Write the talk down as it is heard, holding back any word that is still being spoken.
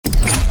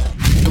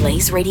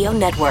Blaze Radio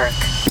Network.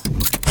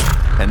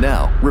 And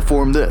now,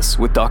 Reform This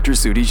with Dr.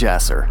 Zuhdi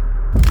Jasser.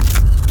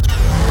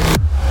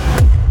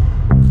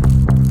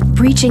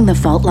 Breaching the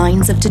fault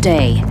lines of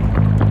today.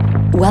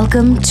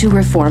 Welcome to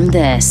Reform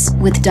This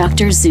with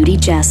Dr. Zuhdi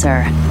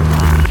Jasser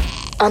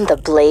on the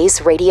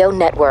Blaze Radio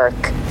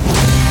Network.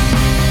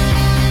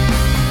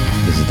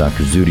 This is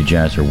Dr. Zuhdi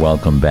Jasser.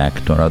 Welcome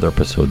back to another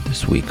episode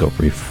this week of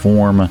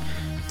Reform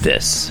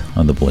This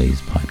on the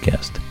Blaze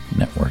Podcast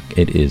Network.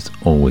 It is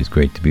always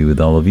great to be with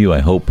all of you. I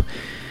hope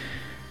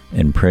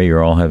and pray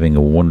you're all having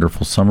a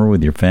wonderful summer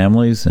with your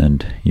families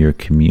and your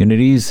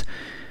communities.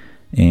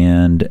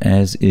 And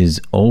as is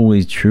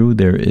always true,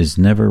 there is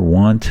never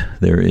want,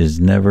 there is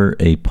never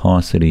a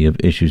paucity of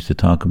issues to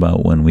talk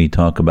about when we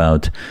talk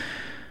about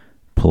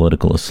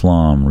political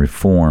Islam,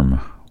 reform,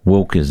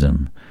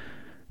 wokeism,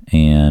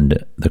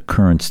 and the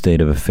current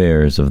state of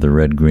affairs of the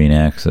red-green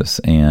axis,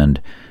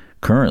 and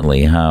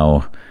currently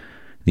how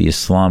the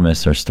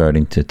Islamists are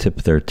starting to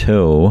tip their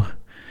toe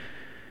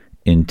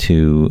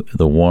into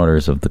the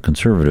waters of the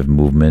conservative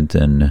movement,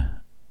 and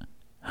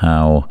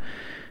how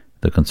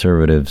the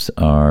conservatives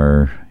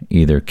are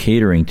either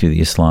catering to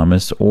the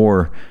Islamists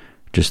or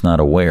just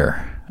not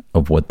aware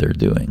of what they're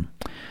doing.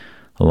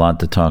 A lot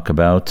to talk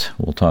about.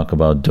 We'll talk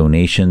about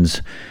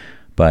donations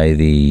by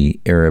the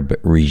Arab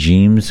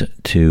regimes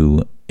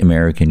to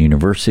American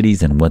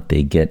universities and what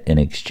they get in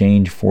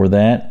exchange for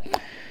that.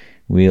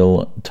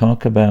 We'll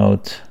talk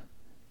about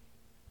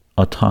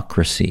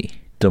autocracy,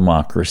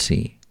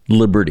 democracy,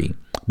 liberty,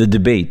 the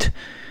debate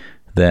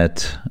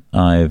that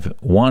I've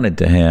wanted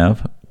to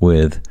have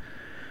with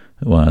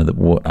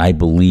what I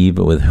believe,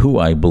 with who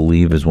I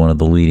believe is one of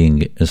the leading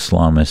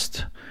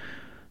Islamist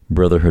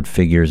Brotherhood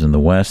figures in the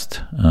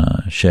West,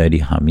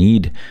 Shadi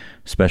Hamid,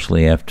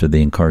 especially after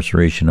the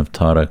incarceration of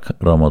Tariq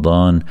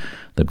Ramadan,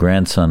 the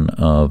grandson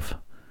of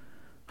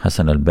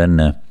Hassan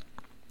al-Banna.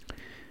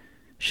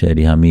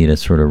 Shadi Hamid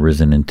has sort of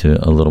risen into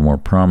a little more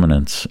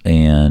prominence,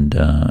 and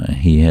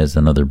he has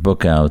another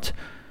book out.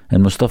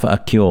 And Mustafa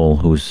Akyol,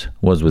 who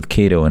was with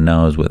Cato and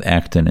now is with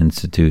Acton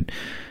Institute,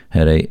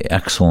 had an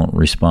excellent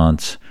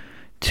response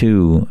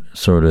to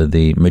sort of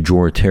the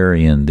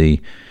majoritarian, the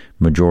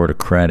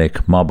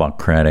majoritocratic,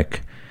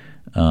 mobocratic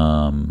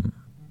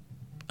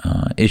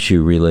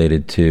issue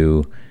related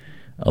to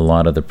a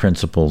lot of the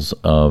principles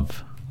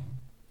of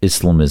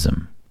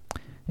Islamism.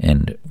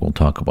 And we'll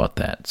talk about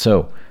that.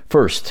 So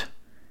first,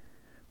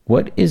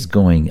 what is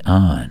going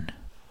on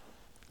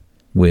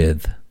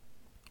with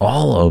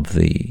all of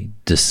the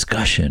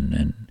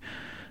discussion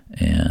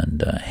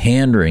and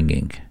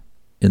hand-wringing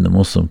in the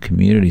Muslim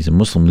communities and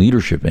Muslim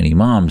leadership and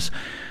imams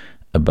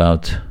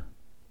about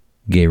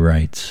gay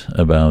rights,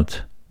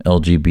 about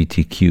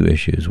LGBTQ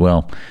issues?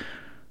 Well,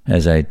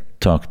 as I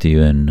talked to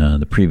you in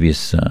the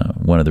previous,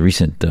 one of the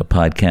recent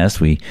podcasts,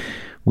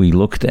 we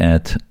looked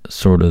at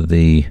sort of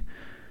the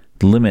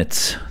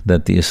limits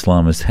that the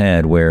Islamists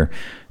had, where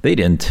they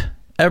didn't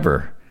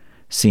ever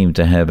seem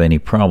to have any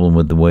problem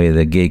with the way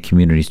the gay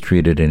communities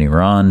treated in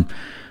Iran,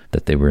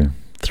 that they were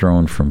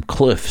thrown from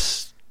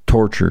cliffs,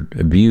 tortured,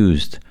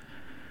 abused,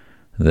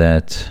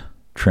 that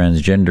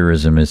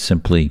transgenderism is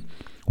simply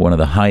one of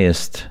the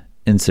highest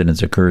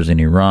incidents occurs in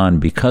Iran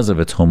because of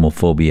its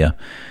homophobia,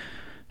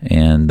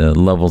 and the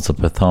levels of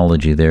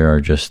pathology there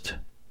are just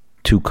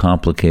too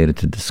complicated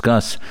to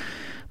discuss.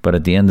 But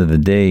at the end of the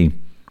day,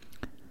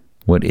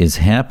 what is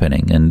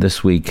happening, and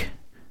this week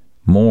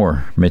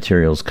more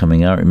materials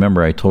coming out.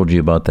 Remember, I told you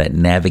about that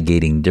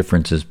Navigating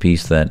Differences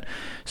piece that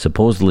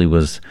supposedly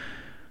was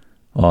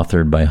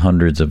authored by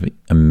hundreds of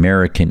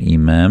American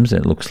imams.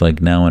 It looks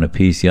like now in a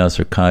piece,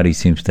 Yasser Qadhi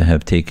seems to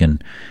have taken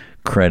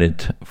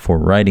credit for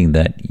writing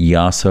that.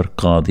 Yasser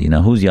Qadhi.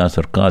 Now, who's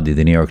Yasser Qadhi?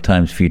 The New York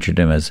Times featured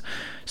him as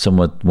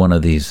somewhat one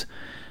of these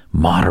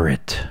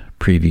moderate,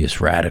 previous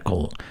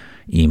radical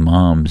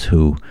imams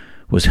who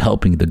was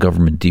helping the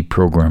government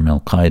deprogram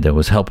al-Qaeda,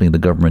 was helping the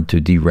government to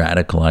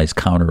de-radicalize,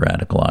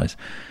 counter-radicalize.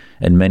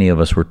 And many of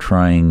us were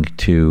trying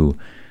to,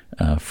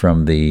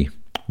 from the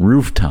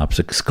rooftops,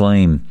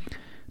 exclaim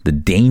the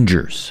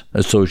dangers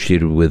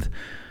associated with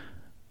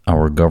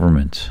our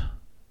government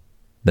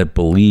that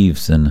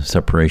believes in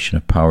separation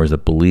of powers,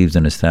 that believes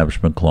in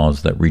establishment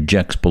clause, that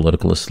rejects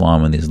political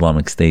Islam and the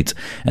Islamic states,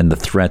 and the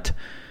threat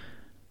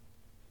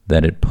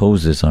that it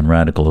poses on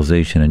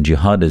radicalization and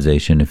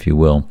jihadization, if you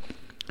will,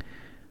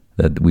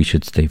 that we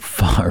should stay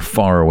far,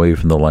 far away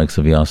from the likes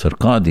of Yasser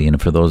Qadhi.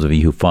 And for those of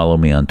you who follow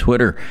me on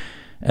Twitter,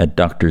 at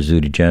Dr.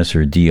 Zuhdi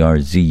Jasser,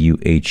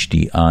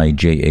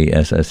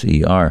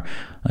 DrZuhdiJasser,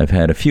 I've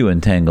had a few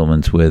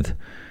entanglements with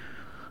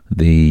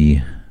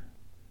the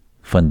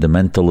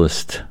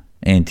fundamentalist,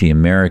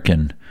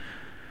 anti-American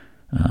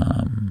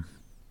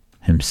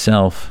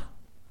himself.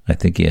 I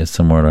think he has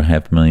somewhere around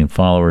 500,000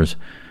 followers.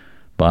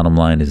 Bottom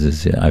line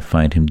is I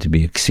find him to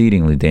be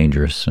exceedingly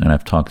dangerous, and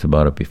I've talked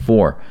about it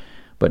before.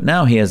 But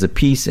now he has a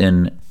piece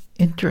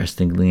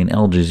interestingly, in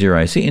Al Jazeera.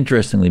 I say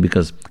interestingly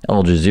because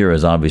Al Jazeera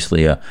is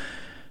obviously a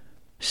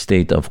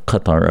state of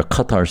Qatar, a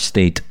Qatar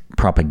state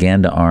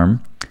propaganda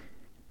arm.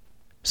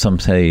 Some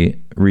say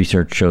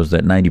research shows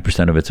that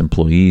 90% of its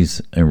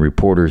employees and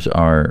reporters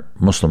are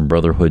Muslim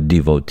Brotherhood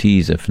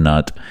devotees, if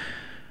not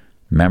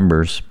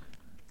members,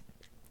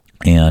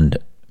 and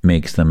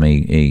makes them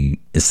a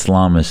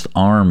Islamist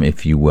arm,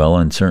 if you will.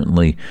 And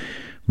certainly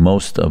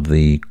most of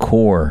the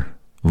core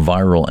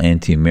viral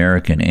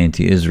anti-American,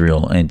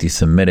 anti-Israel,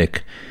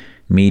 anti-Semitic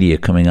media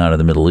coming out of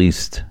the Middle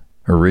East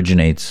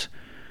originates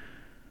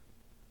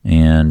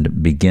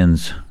and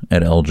begins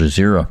at Al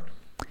Jazeera.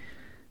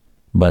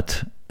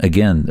 But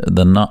again,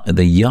 the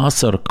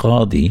Yasser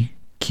Qadi,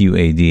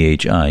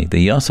 Qadhi,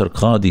 the Yasser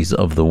Qadis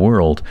of the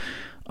world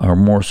are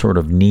more sort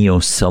of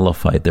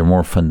neo-Salafite. They're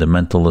more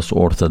fundamentalist,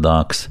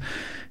 orthodox,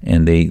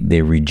 and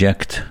they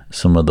reject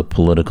some of the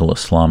political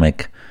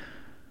Islamic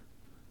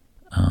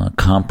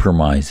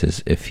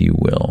compromises, if you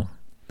will.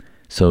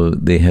 So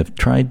they have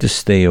tried to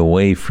stay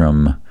away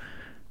from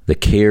the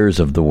cares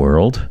of the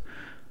world,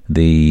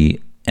 the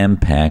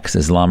MPACs,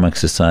 Islamic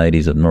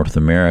Societies of North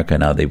America.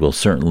 Now, they will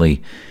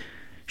certainly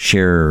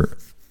share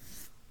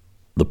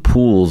the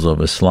pools of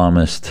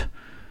Islamist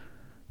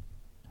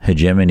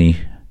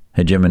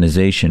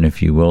hegemonization,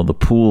 if you will, the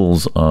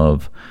pools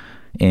of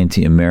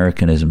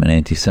anti-Americanism and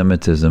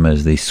anti-Semitism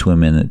as they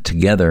swim in it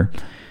together,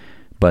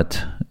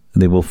 but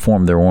they will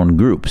form their own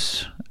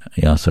groups.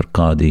 Yasser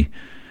Qadi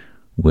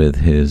with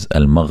his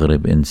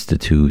Al-Maghrib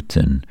Institute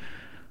and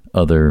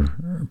other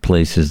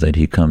places that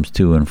he comes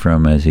to and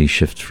from as he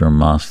shifts from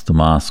mosque to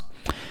mosque,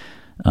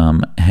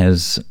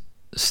 has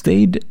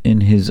stayed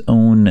in his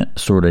own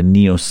sort of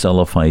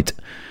neo-Salafite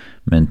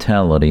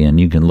mentality, and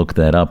you can look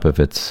that up if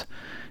it's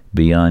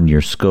beyond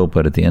your scope,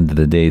 but at the end of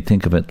the day,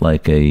 think of it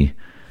like a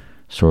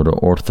sort of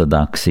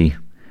orthodoxy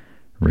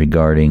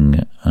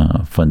regarding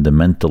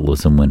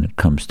fundamentalism when it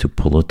comes to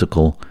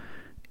political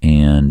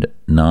and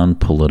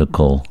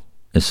non-political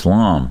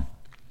Islam.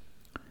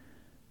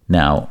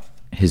 Now,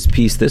 his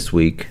piece this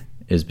week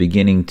is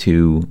beginning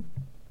to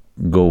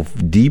go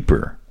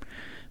deeper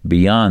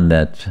beyond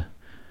that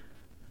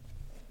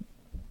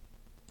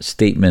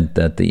statement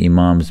that the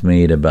imams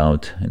made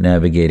about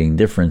navigating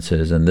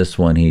differences. And this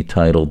one he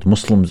titled,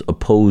 "Muslims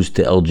Opposed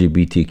to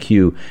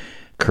LGBTQ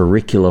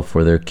Curricula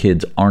for Their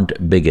Kids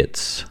Aren't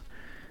Bigots."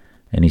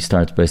 And he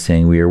starts by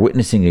saying, "We are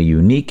witnessing a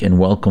unique and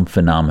welcome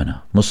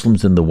phenomena.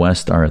 Muslims in the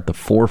West are at the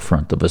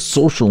forefront of a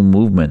social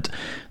movement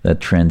that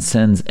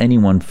transcends any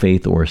one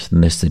faith or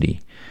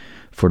ethnicity.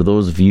 For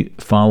those of you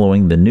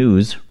following the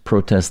news,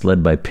 protests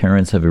led by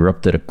parents have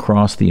erupted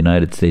across the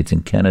United States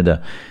and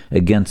Canada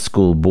against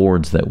school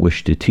boards that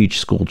wish to teach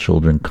school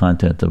children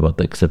content about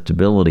the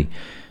acceptability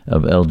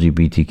of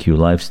LGBTQ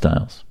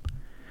lifestyles.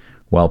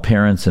 While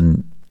parents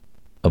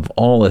of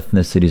all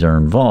ethnicities are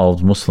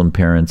involved, Muslim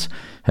parents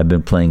have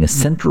been playing a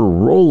central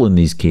role in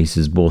these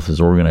cases, both as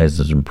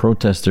organizers and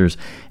protesters,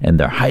 and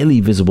their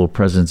highly visible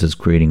presence is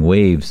creating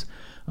waves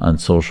on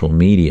social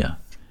media."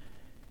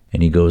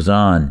 And he goes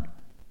on,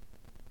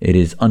 "It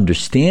is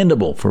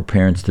understandable for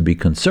parents to be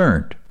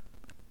concerned.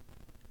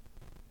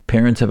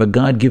 Parents have a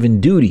God-given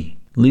duty,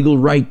 legal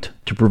right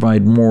to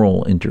provide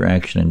moral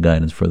interaction and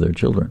guidance for their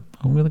children."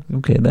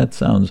 Okay, that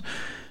sounds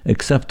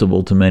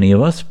acceptable to many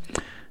of us.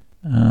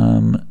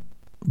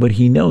 But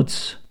he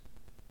notes,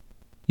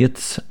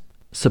 yet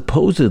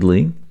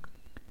supposedly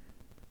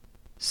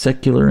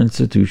secular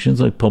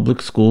institutions like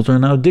public schools are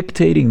now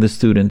dictating the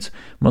students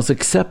must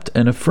accept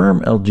and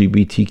affirm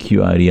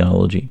LGBTQ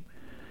ideology,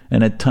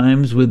 and at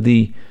times with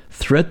the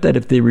threat that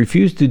if they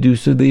refuse to do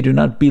so, they do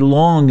not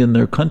belong in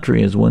their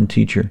country, as one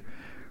teacher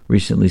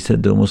recently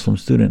said to a Muslim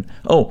student.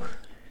 Oh,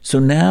 so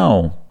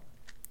now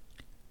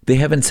they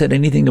haven't said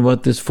anything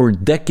about this for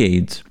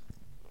decades,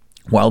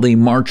 while they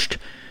marched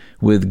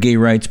with gay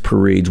rights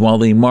parades, while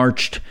they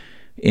marched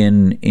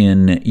in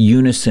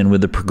unison with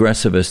the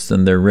progressivists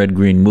and their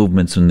red-green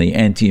movements and the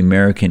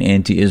anti-American,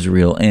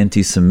 anti-Israel,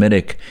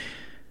 anti-Semitic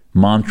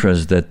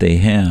mantras that they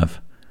have,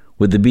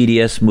 with the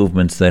BDS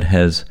movements that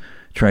has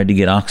tried to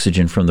get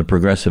oxygen from the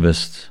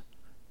progressivists.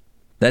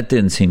 That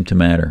didn't seem to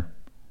matter.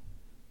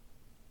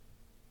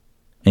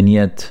 And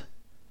yet,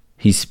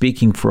 he's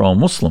speaking for all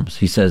Muslims.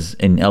 He says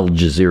in Al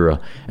Jazeera,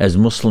 "As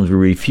Muslims, we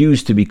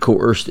refuse to be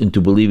coerced into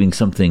believing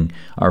something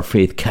our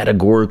faith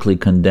categorically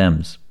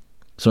condemns."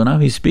 So now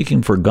he's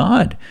speaking for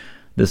God,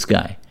 this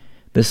guy.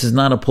 This is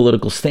not a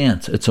political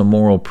stance. It's a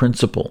moral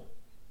principle.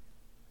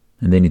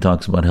 And then he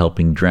talks about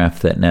helping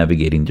draft that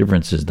Navigating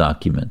Differences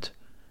document.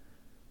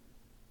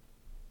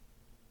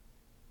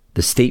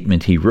 The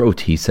statement he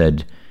wrote, he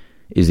said,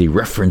 is a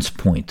reference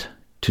point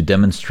to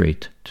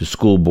demonstrate to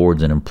school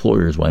boards and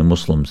employers why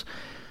Muslims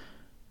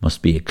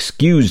must be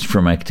excused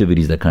from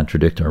activities that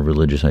contradict our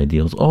religious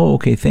ideals. Oh,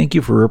 okay, thank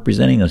you for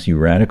representing us, you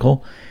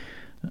radical.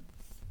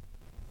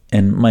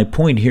 And my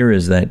point here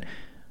is that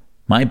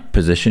my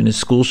position is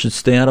schools should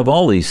stay out of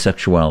all these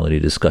sexuality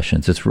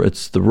discussions.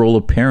 It's the role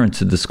of parents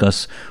to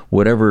discuss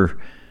whatever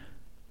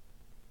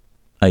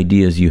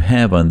ideas you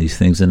have on these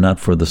things, and not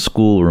for the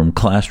schoolroom,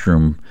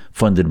 classroom,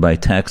 funded by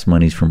tax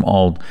monies from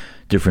all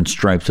different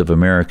stripes of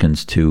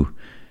Americans to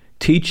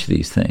teach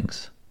these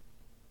things.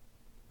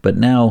 But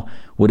now,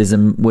 what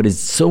is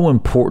so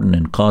important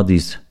in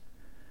Qadi's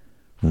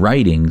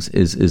writings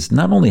is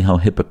not only how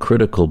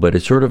hypocritical, but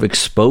it sort of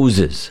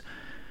exposes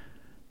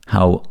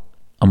how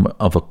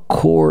of a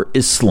core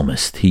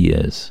Islamist he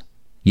is.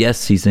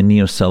 Yes, he's a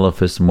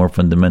neo-Salafist, more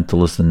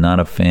fundamentalist, and not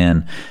a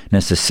fan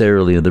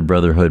necessarily of the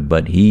Brotherhood,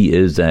 but he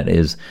is at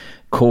his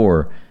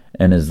core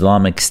an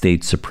Islamic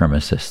State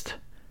supremacist.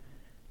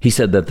 He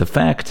said that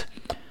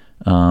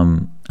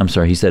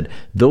he said,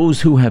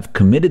 those who have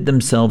committed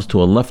themselves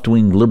to a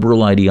left-wing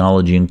liberal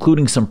ideology,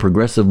 including some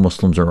progressive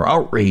Muslims, are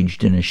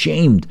outraged and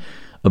ashamed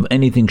of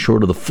anything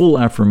short of the full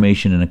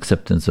affirmation and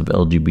acceptance of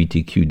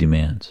LGBTQ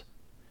demands.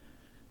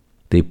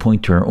 They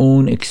point to our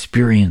own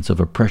experience of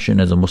oppression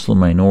as a Muslim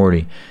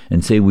minority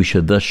and say we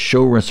should thus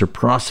show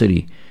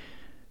reciprocity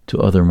to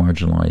other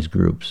marginalized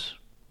groups.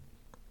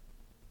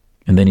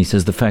 And then he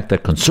says the fact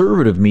that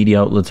conservative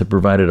media outlets have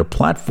provided a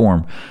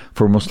platform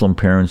for Muslim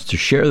parents to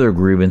share their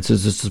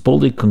grievances is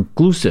supposedly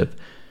conclusive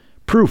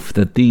proof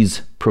that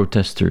these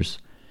protesters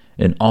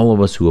and all of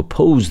us who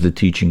oppose the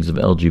teachings of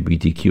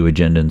LGBTQ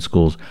agenda in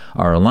schools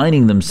are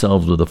aligning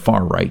themselves with the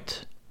far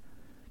right.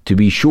 To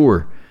be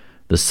sure,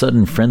 the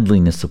sudden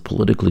friendliness of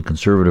politically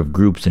conservative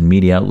groups and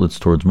media outlets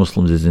towards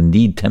Muslims is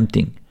indeed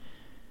tempting.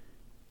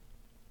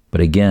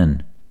 But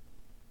again,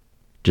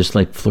 just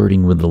like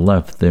flirting with the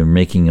left, they're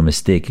making a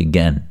mistake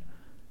again.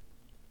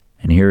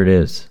 And here it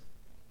is.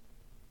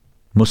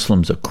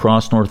 Muslims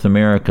across North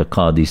America,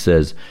 Qadi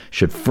says,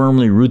 should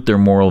firmly root their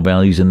moral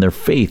values in their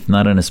faith,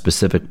 not in a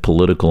specific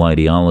political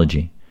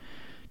ideology.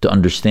 To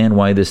understand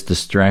why this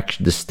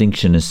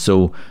distinction is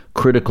so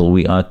critical,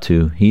 we ought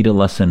to heed a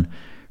lesson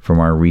from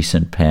our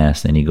recent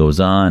past. And he goes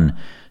on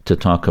to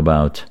talk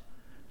about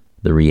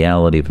the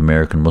reality of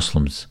American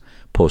Muslims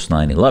post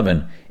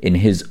 9/11 in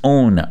his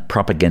own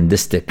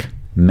propagandistic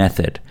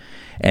method.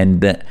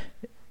 And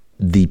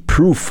the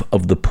proof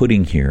of the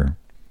pudding here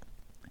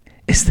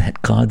is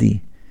that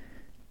Qadi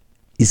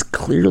is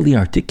clearly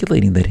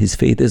articulating that his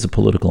faith is a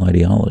political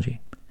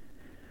ideology.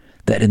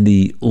 That in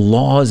the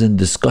laws and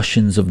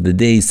discussions of the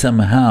day,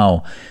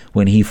 somehow,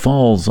 when he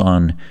falls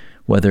on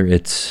whether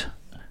it's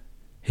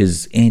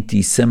his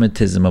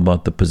anti-Semitism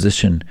about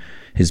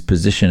his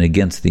position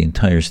against the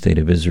entire state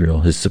of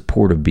Israel, his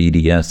support of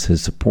BDS,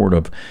 his support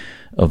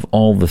of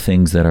all the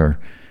things that are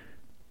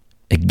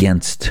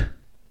against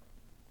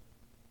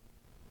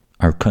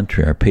our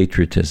country, our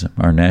patriotism,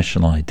 our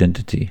national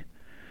identity,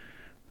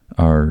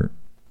 our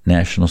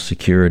national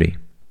security,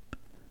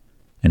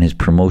 and his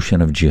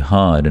promotion of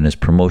jihad and his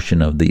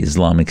promotion of the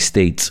Islamic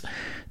states,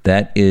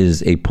 that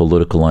is a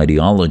political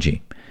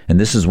ideology. And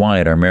this is why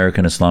at our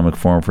American Islamic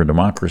Forum for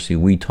Democracy,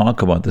 we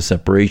talk about the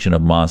separation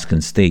of mosque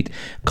and state.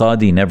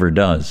 Qadi never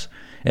does,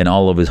 and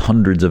all of his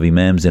hundreds of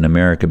imams in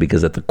America,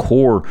 because at the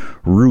core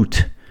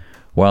root,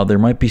 while there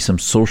might be some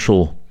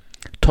social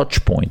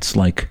touch points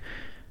like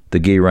the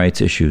gay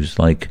rights issues,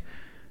 like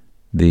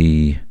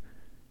the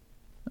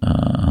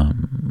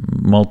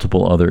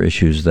multiple other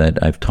issues that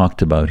I've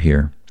talked about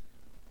here,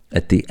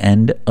 at the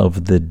end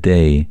of the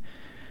day,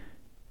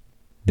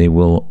 they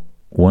will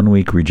one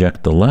week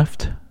reject the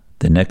left,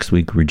 the next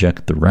week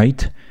reject the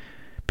right,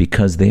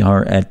 because they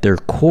are at their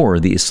core,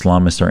 the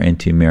Islamists are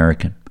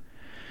anti-American.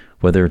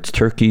 Whether it's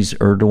Turkey's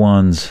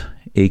Erdogan's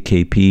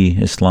AKP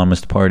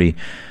Islamist party,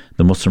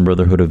 the Muslim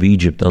Brotherhood of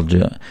Egypt,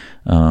 Al-Jamaat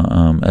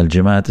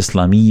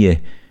Islamiyya,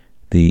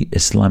 the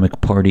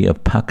Islamic Party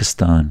of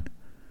Pakistan,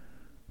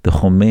 the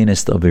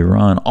Khomeinists of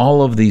Iran,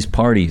 all of these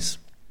parties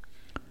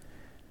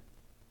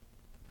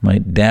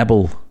might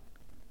dabble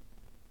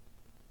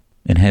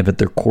and have at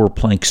their core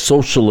plank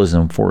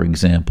socialism, for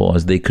example,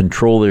 as they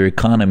control their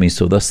economy,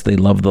 so thus they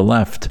love the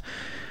left.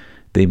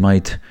 They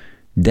might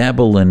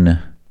dabble in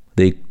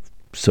the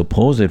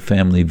supposed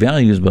family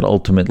values, but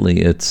ultimately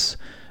it's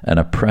an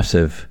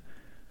oppressive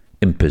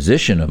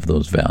imposition of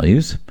those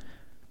values.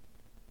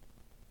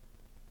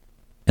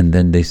 And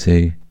then they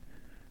say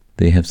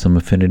they have some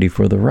affinity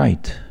for the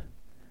right.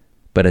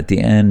 But at the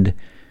end,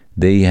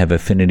 they have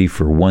affinity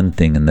for one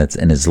thing, and that's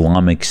an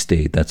Islamic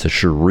state. That's a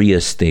Sharia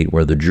state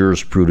where the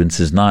jurisprudence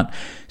is not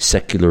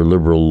secular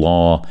liberal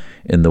law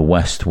in the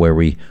West where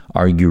we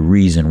argue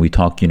reason, we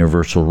talk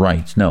universal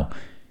rights. No,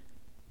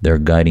 their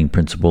guiding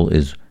principle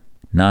is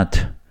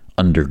not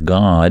under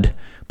God,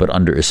 but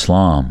under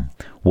Islam.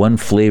 One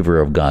flavor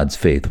of God's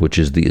faith, which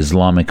is the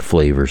Islamic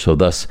flavor. So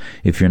thus,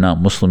 if you're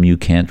not Muslim, you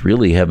can't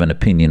really have an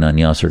opinion on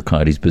Yasser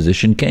Qadi's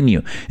position, can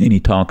you? And he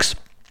talks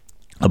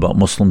about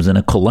Muslims in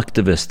a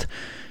collectivist,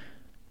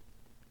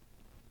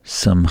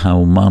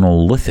 somehow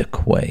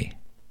monolithic way,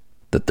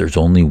 that there's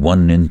only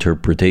one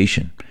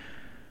interpretation.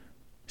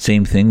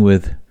 Same thing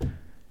with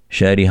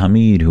Shadi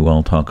Hamid, who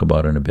I'll talk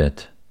about in a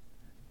bit.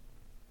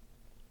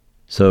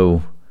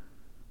 So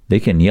they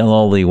can yell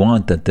all they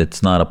want that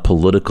it's not a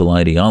political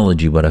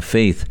ideology but a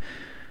faith,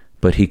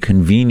 but he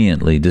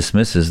conveniently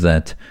dismisses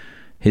that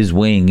his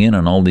weighing in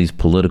on all these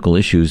political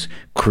issues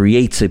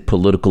creates a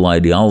political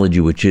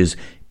ideology, which is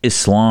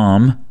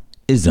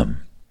Islamism.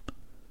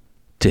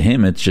 To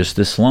him, it's just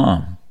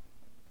Islam.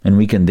 And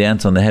we can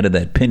dance on the head of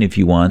that pin if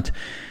you want.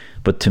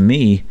 But to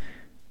me,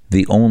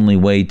 the only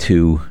way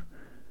to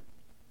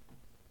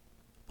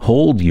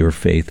hold your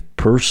faith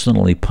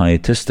personally,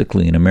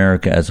 pietistically in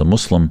America as a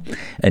Muslim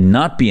and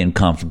not be in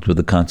conflict with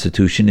the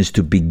Constitution is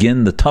to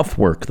begin the tough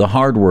work, the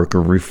hard work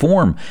of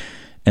reform,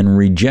 and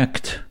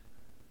reject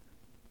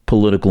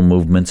political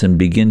movements and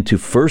begin to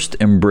first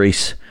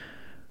embrace,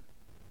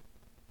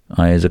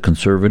 I as a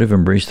conservative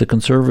embrace the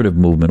conservative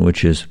movement,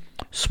 which is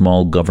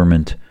small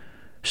government,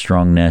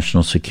 strong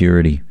national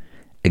security,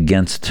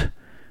 against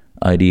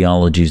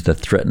ideologies that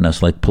threaten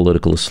us like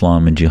political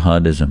Islam and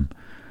jihadism,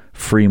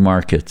 free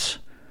markets,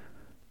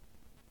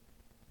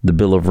 the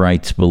Bill of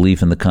Rights,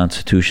 belief in the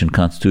Constitution,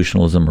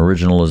 constitutionalism,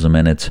 originalism,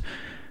 and its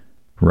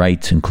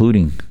rights,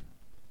 including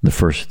the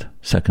first,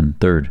 second,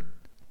 third,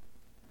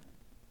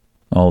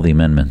 all the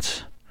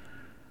amendments,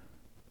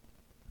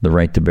 the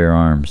right to bear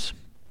arms,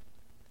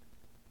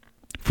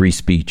 free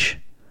speech,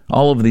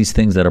 all of these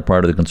things that are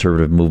part of the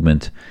conservative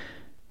movement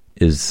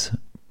is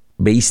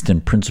based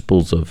in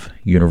principles of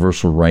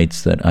universal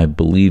rights that I've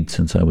believed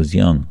since I was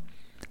young.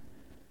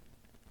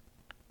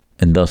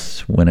 And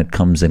thus, when it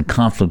comes in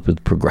conflict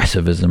with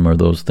progressivism or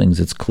those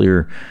things, it's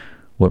clear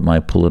what my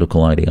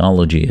political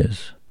ideology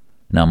is.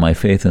 Now, my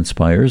faith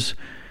inspires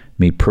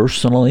me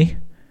personally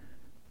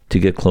to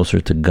get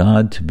closer to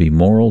God, to be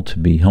moral, to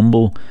be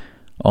humble.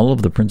 All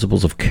of the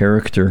principles of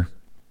character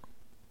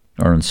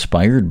are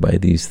inspired by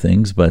these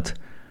things, but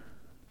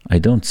I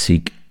don't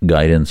seek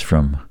guidance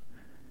from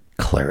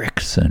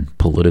clerics and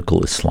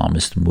political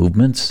Islamist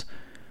movements.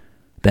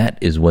 That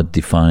is what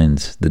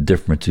defines the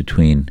difference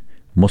between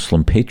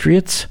Muslim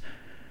patriots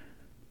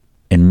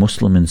and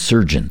Muslim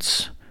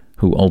insurgents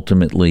who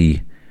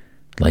ultimately,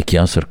 like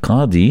Yasser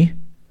Qadi,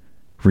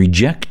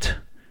 reject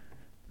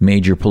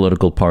major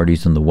political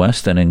parties in the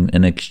West and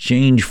in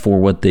exchange for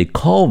what they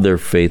call their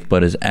faith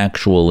but is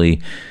actually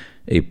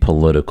a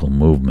political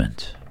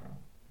movement.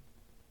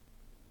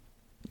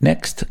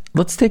 Next,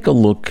 let's take a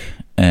look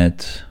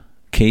at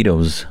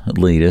Cato's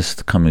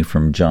latest, coming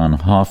from John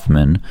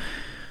Hoffman.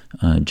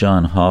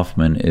 John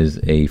Hoffman is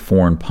a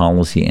foreign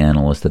policy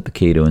analyst at the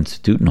Cato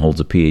Institute and holds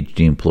a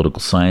PhD in political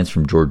science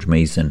from George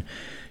Mason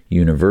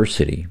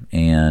University.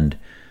 And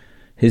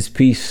his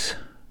piece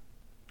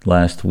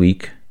last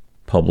week,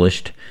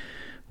 published,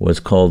 was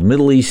called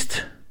Middle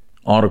East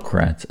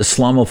Autocrats,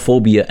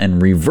 Islamophobia,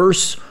 and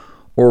Reverse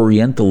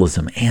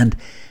Orientalism. And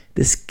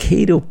this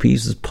Cato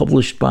piece is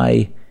published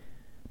by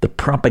the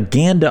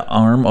propaganda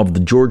arm of the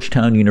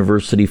Georgetown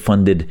University,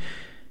 funded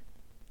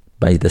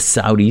by the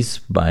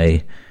Saudis,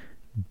 by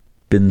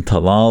bin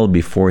Talal,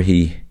 before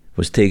he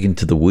was taken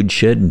to the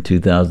woodshed in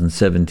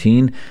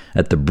 2017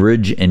 at the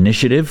Bridge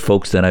Initiative,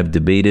 folks that I've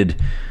debated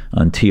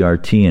on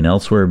TRT and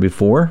elsewhere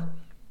before.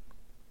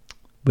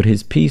 But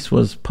his piece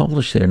was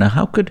published there. Now,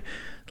 how could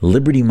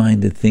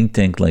liberty-minded think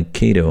tank like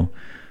Cato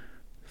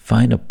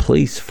find a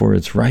place for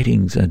its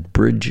writings at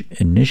Bridge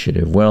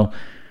Initiative? Well,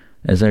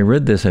 as I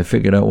read this, I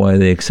figured out why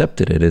they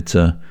accepted it.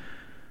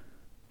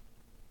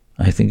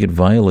 I think it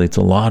violates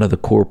a lot of the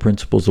core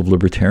principles of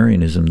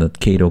libertarianism that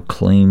Cato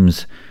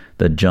claims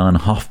that John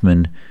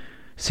Hoffman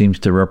seems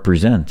to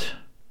represent.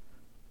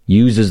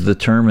 Uses the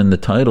term in the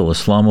title,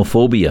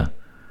 Islamophobia,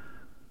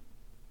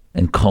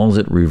 and calls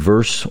it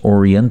reverse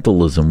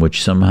Orientalism,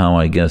 which somehow,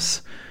 I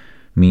guess,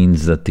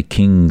 means that the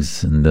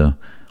kings and the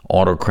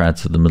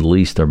autocrats of the Middle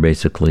East are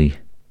basically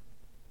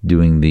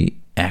doing the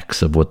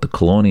acts of what the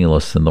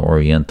colonialists and the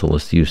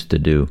Orientalists used to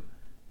do.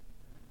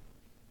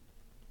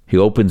 He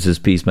opens his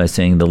piece by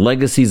saying, the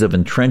legacies of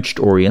entrenched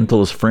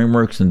Orientalist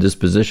frameworks and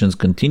dispositions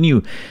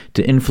continue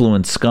to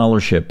influence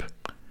scholarship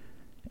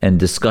and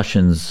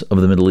discussions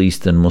of the Middle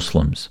East and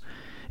Muslims.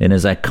 In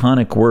his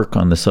iconic work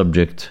on the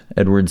subject,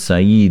 Edward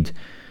Said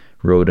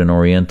wrote in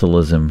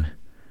Orientalism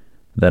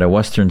that a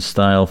Western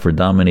style for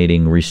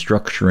dominating,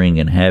 restructuring,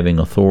 and having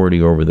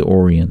authority over the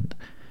Orient.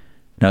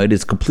 Now, it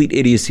is complete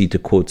idiocy to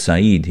quote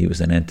Said. He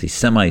was an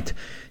anti-Semite.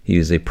 He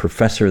was a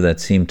professor that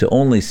seemed to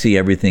only see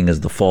everything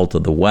as the fault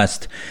of the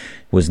West,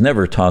 was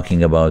never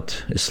talking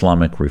about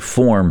Islamic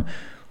reform,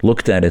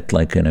 looked at it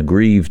like an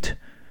aggrieved,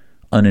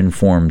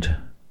 uninformed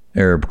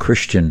Arab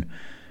Christian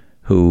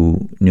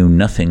who knew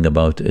nothing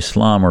about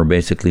Islam, or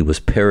basically was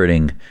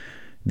parroting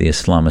the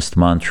Islamist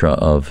mantra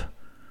of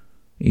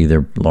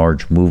either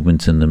large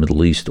movements in the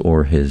Middle East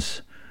or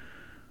his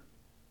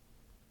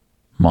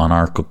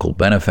monarchical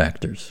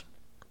benefactors.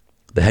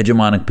 The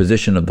hegemonic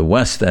position of the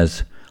West,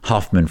 as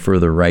Hoffman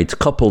further writes,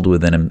 coupled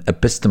with an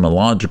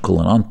epistemological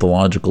and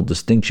ontological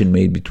distinction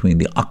made between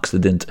the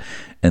Occident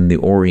and the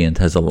Orient,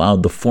 has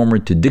allowed the former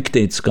to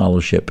dictate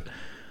scholarship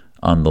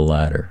on the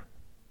latter.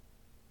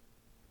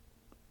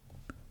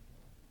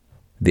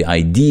 The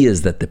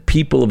ideas that the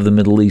people of the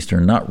Middle East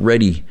are not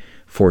ready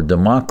for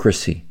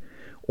democracy,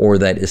 or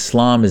that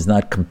Islam is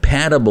not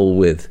compatible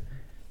with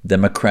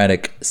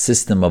democratic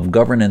system of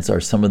governance, are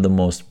some of the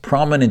most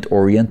prominent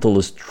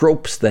Orientalist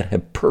tropes that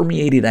have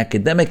permeated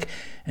academic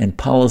and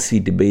policy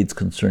debates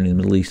concerning the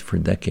Middle East for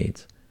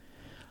decades.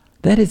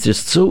 That is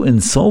just so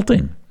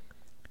insulting.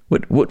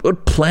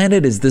 What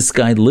planet is this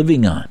guy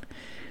living on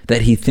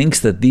that he thinks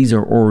that these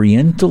are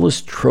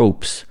Orientalist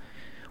tropes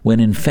when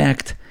in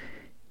fact,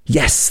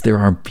 yes, there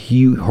are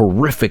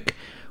horrific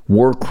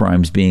war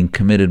crimes being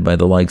committed by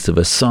the likes of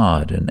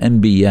Assad and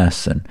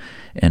MBS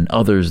and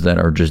others that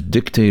are just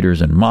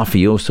dictators and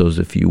mafiosos,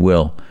 if you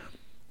will.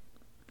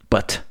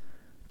 But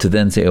to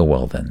then say, oh,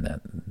 well,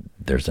 then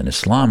there's an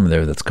Islam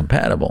there that's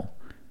compatible.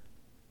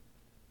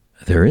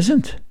 There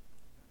isn't.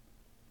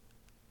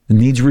 It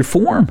needs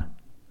reform.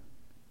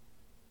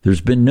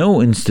 There's been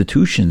no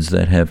institutions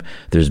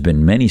there's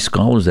been many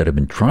scholars that have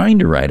been trying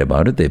to write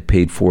about it. They've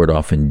paid for it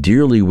often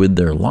dearly with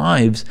their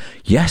lives.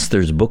 Yes,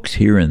 there's books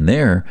here and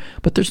there,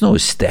 but there's no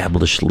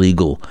established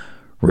legal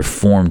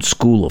reformed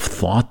school of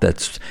thought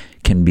that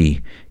can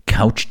be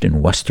couched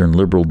in Western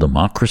liberal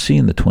democracy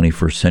in the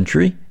 21st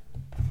century.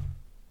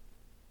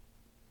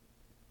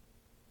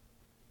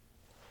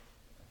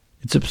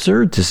 It's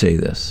absurd to say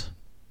this.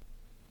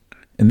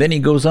 And then he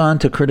goes on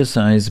to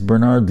criticize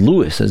Bernard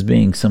Lewis as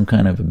being some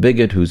kind of a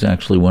bigot who's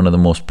actually one of the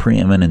most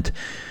preeminent,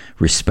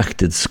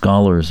 respected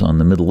scholars on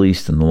the Middle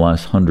East in the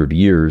last 100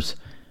 years.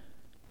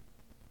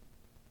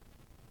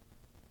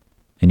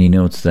 And he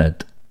notes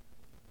that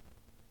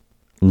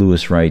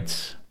Lewis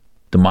writes,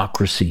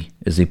 democracy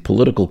is a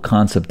political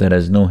concept that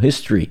has no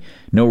history,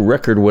 no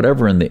record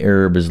whatever in the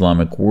Arab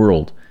Islamic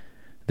world.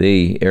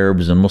 They,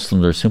 Arabs and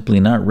Muslims, are simply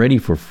not ready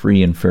for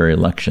free and fair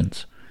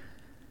elections.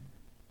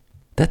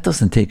 That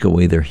doesn't take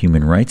away their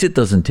human rights. It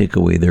doesn't take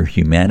away their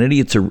humanity.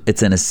 It's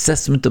an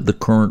assessment of the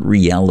current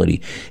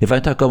reality. If I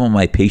talk about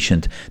my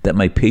patient, that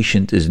my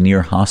patient is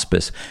near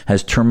hospice,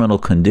 has terminal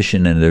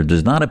condition, and there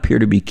does not appear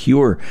to be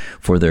cure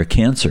for their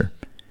cancer,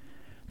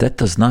 that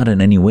does not in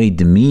any way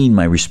demean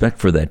my respect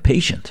for that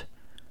patient.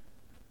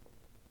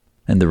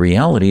 And the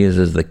reality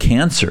is the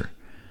cancer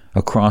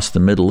across the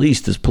Middle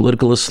East is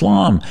political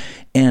Islam,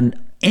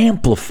 and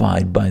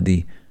amplified by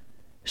the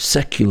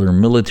secular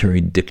military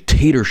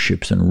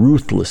dictatorships and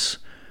ruthless,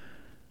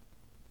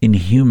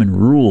 inhuman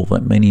rule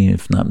that many,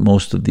 if not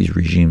most, of these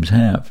regimes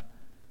have.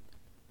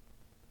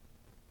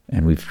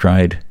 And we've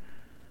tried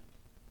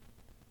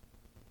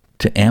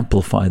to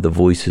amplify the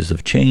voices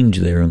of change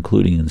there,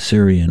 including in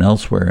Syria and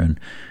elsewhere. And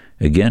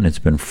again, it's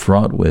been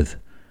fraught with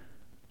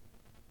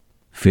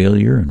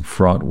failure and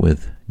fraught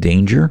with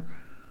danger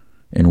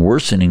and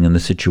worsening in the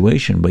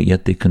situation, but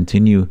yet they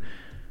continue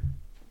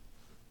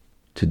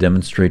to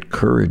demonstrate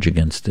courage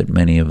against it,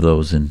 many of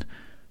those in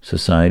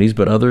societies,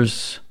 but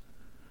others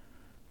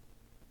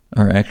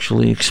are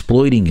actually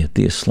exploiting it.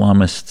 The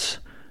Islamists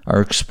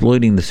are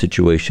exploiting the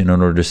situation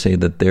in order to say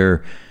that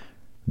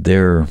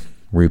their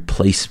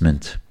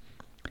replacement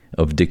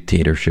of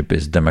dictatorship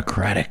is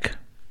democratic.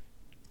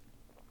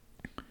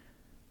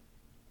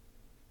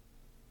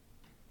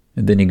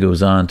 And then he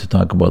goes on to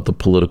talk about the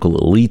political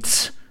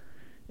elites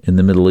in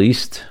the Middle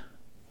East.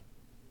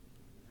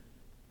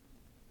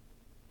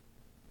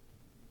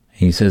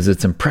 He says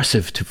it's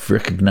impressive to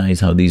recognize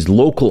how these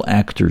local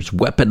actors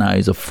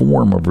weaponize a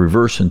form of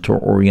reverse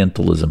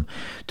Orientalism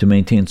to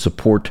maintain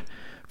support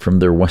from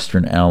their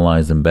Western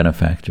allies and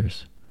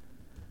benefactors.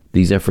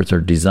 These efforts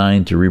are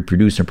designed to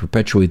reproduce and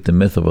perpetuate the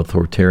myth of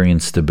authoritarian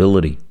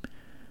stability.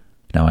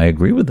 Now, I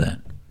agree with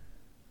that.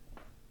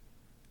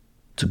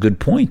 It's a good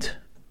point,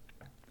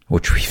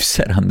 which we've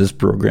said on this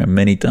program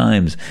many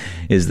times,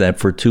 is that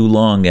for too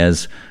long,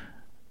 as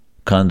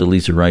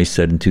Condoleezza Rice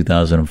said in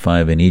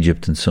 2005 in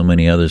Egypt and so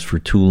many others, for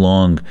too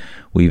long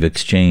we've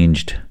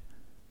exchanged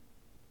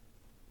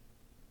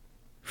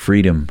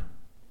freedom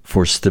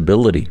for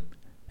stability,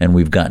 and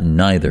we've gotten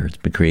neither. It's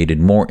created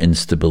more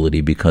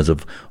instability because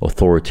of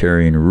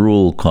authoritarian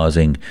rule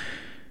causing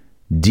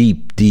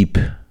deep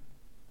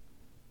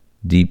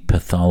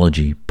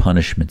pathology,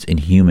 punishments,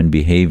 inhuman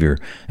behavior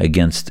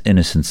against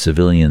innocent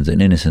civilians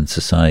and innocent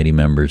society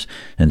members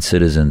and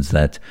citizens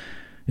that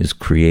is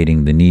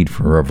creating the need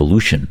for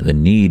revolution, the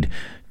need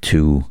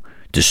to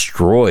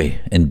destroy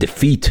and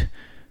defeat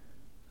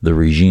the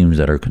regimes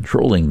that are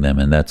controlling them.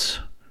 And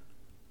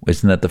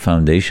isn't that the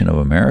foundation of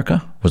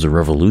America? Was a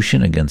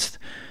revolution against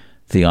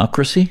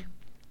theocracy,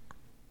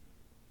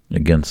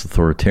 against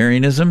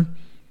authoritarianism?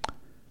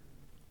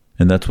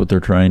 And that's what they're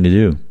trying to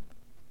do.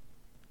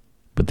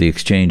 But the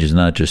exchange is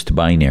not just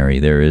binary.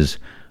 There is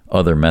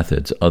other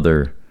methods,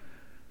 other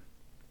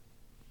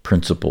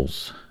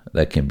principles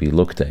that can be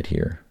looked at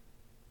here.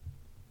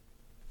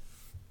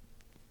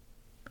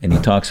 And he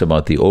talks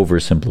about the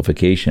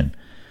oversimplification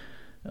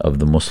of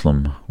the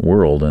Muslim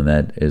world, and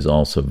that is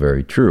also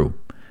very true.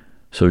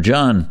 So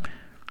John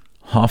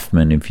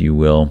Hoffman, if you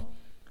will,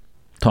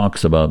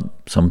 talks about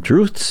some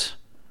truths,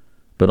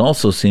 but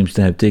also seems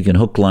to have taken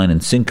hook, line,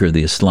 and sinker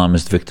the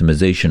Islamist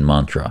victimization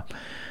mantra,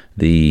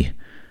 the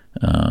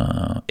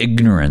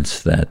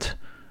ignorance that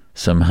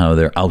somehow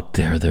they're out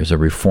there. There's a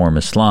reform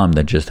Islam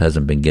that just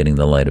hasn't been getting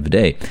the light of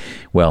day.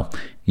 Well,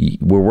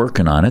 we're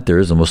working on it. There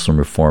is a Muslim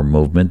reform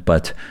movement,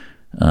 but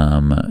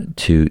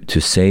to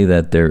say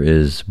that there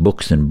is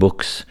books and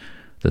books,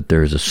 that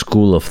there is a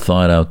school of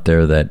thought out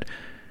there that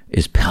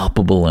is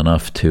palpable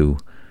enough to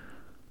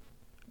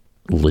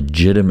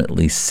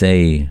legitimately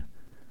say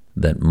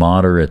that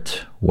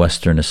moderate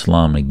Western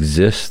Islam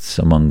exists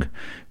among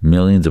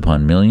millions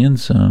upon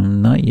millions,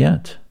 not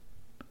yet.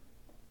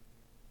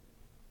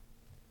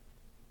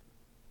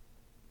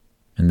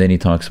 And then he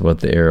talks about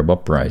the Arab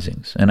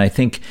uprisings. And I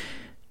think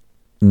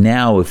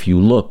now, if you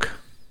look,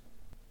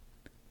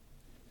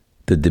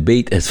 the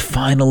debate has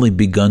finally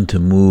begun to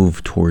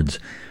move towards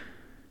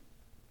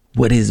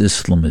what is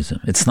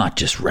Islamism. It's not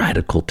just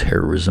radical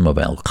terrorism of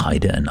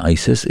Al-Qaeda and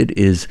ISIS. It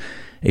is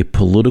a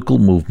political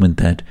movement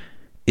that,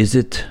 is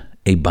it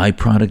a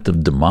byproduct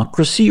of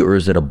democracy or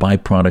is it a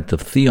byproduct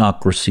of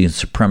theocracy and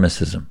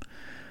supremacism?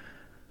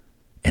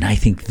 And I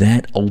think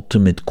that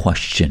ultimate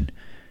question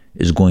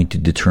is going to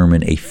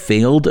determine a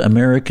failed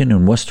American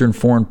and Western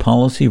foreign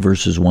policy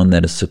versus one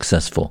that is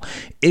successful.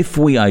 If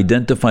we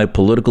identify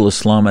political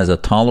Islam as a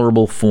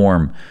tolerable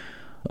form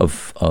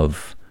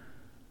of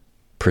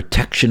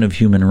protection of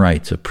human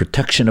rights, of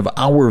protection of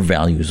our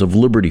values of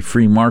liberty,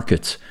 free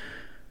markets,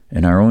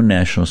 and our own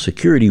national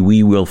security,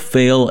 we will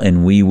fail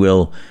and we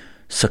will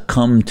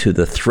succumb to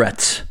the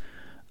threats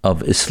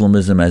of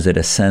Islamism as it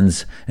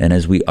ascends and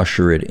as we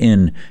usher it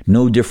in,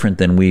 no different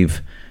than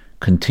we've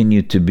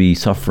continued to be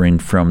suffering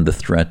from the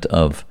threat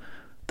of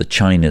the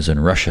Chinas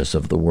and Russias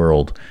of the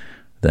world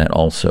that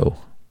also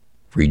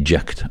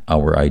reject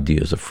our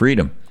ideas of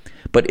freedom.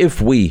 But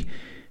if we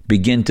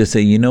begin to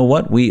say, you know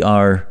what, we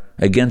are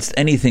against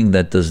anything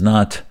that does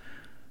not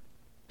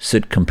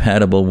sit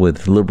compatible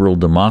with liberal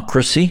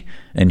democracy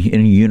and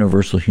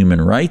universal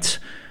human rights,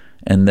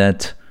 and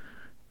that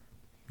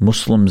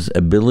Muslims'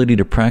 ability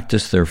to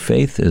practice their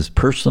faith is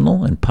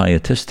personal and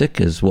pietistic,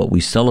 is what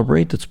we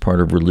celebrate. It's part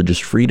of religious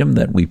freedom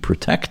that we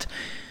protect.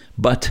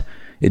 But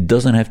it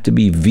doesn't have to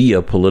be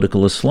via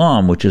political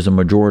Islam, which is a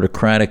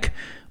majoritocratic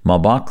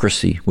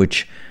mobocracy,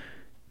 which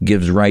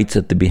gives rights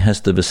at the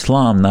behest of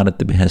Islam, not at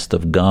the behest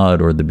of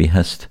God or the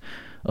behest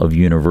of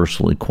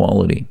universal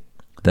equality.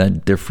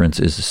 That difference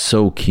is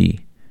so key.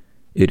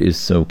 It is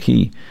so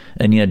key.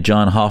 And yet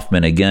John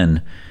Hoffman,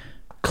 again,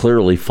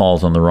 clearly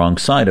falls on the wrong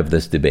side of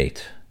this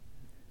debate.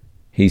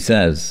 He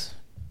says,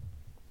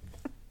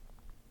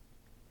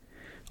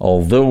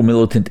 although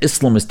militant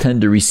Islamists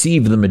tend to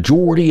receive the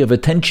majority of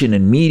attention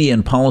in media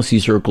and policy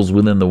circles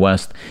within the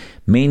West,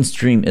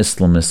 mainstream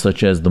Islamists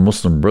such as the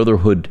Muslim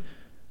Brotherhood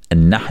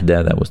and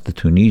Nahda, that was the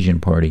Tunisian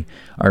party,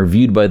 are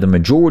viewed by the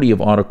majority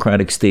of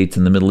autocratic states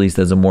in the Middle East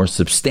as a more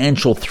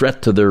substantial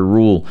threat to their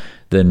rule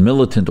than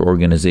militant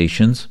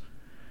organizations,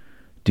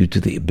 due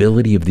to the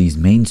ability of these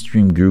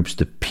mainstream groups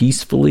to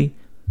peacefully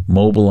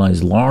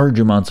mobilize large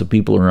amounts of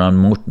people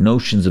around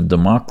notions of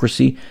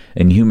democracy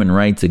and human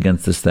rights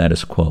against the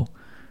status quo.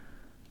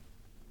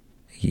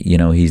 You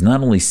know, he's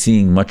not only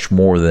seeing much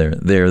more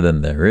there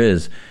than there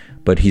is,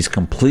 but he's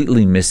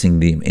completely missing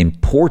the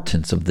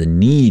importance of the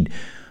need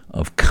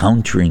of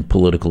countering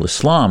political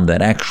Islam,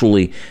 that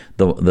actually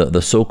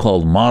the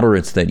so-called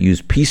moderates that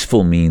use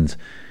peaceful means,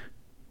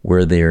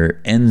 where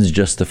their ends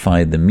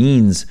justify the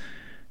means,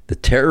 the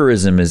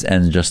terrorism is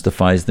ends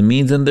justifies the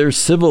means, and their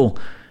civil,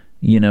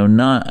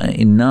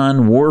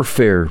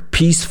 non-warfare,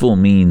 peaceful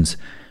means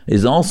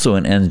is also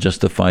an ends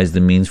justifies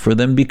the means for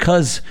them,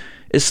 because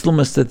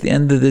Islamists at the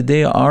end of the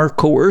day are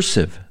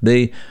coercive.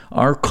 They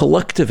are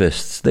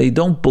collectivists. They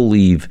don't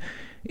believe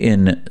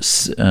in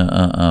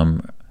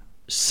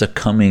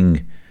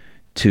succumbing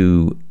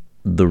to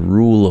the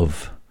rule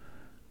of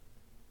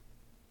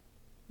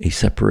a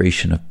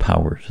separation of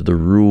powers, the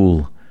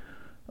rule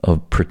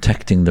of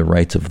protecting the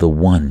rights of the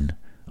one,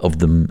 of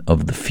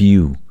the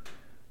few,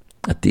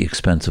 at the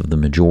expense of the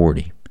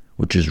majority,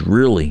 which is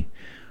really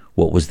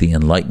what was the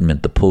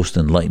Enlightenment, the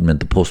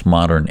post-Enlightenment, the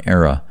postmodern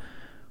era,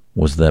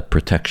 was that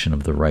protection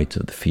of the rights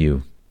of the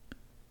few.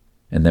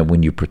 And that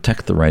when you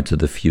protect the rights of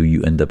the few,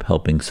 you end up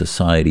helping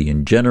society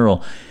in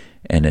general,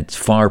 and it's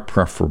far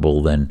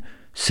preferable than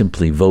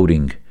simply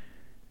voting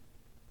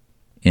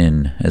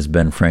in, as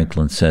Ben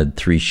Franklin said,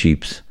 three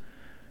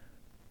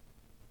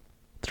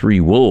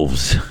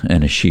wolves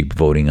and a sheep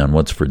voting on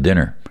what's for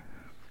dinner,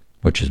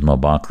 which is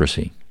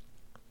mobocracy.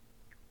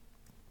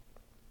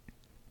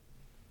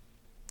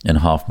 And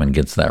Hoffman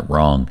gets that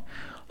wrong.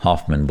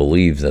 Hoffman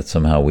believes that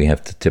somehow we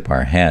have to tip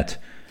our hat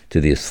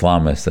to the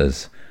Islamists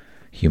as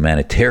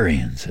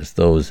humanitarians, as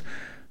those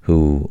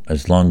who,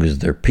 as long as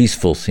they're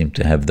peaceful, seem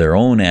to have their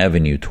own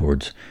avenue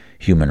towards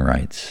human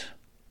rights.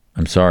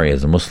 I'm sorry,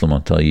 as a Muslim, I'll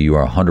tell you, you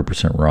are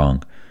 100%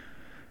 wrong.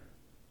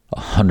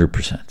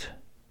 100%.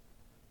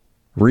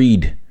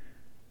 Read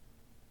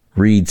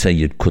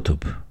Sayyid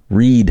Qutb.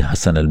 Read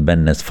Hassan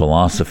al-Banna's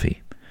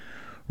philosophy.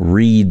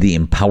 Read the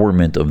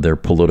empowerment of their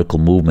political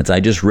movements.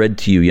 I just read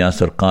to you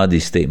Yasser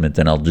Qadi's statement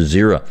in Al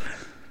Jazeera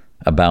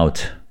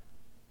about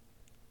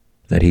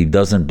that he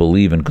doesn't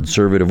believe in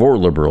conservative or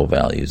liberal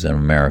values in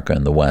America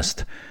and the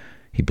West.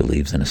 He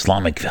believes in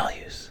Islamic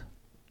values.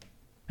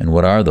 And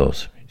what are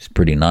those? He's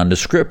pretty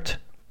nondescript.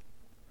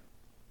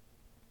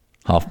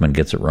 Hoffman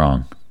gets it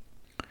wrong.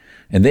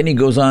 And then he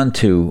goes on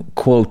to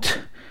quote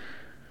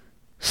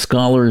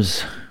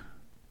scholars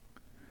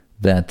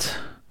that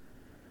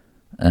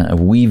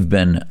we've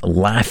been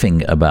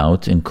laughing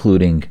about,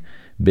 including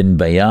Bin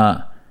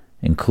Bayat,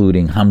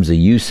 including Hamza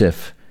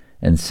Yusuf,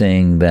 and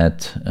saying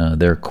that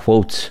their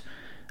quotes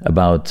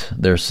about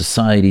their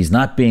societies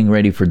not being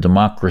ready for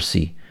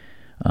democracy,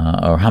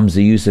 or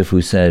Hamza Yusuf,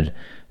 who said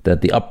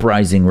that the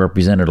uprising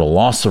represented a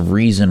loss of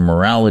reason,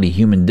 morality,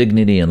 human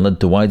dignity, and led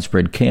to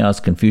widespread chaos,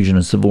 confusion,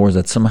 and civil wars,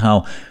 that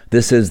somehow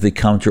this is the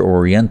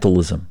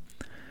counter-Orientalism.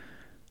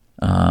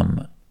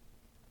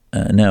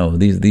 No,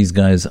 these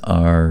guys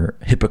are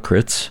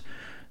hypocrites.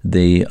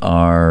 They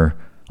are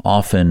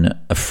often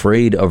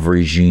afraid of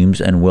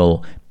regimes and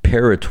will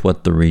parrot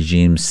what the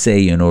regimes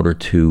say in order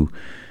to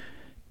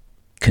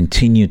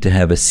continue to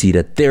have a seat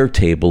at their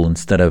table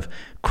instead of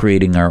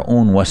creating our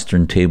own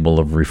Western table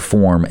of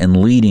reform and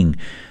leading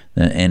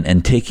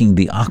and taking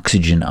the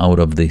oxygen out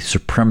of the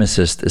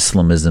supremacist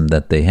Islamism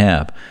that they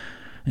have.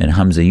 And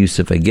Hamza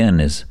Yusuf, again,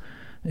 is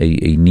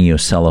a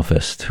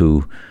neo-Salafist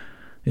who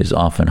is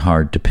often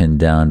hard to pin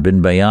down.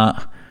 Bin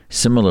Bayat,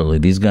 similarly,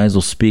 these guys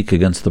will speak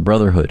against the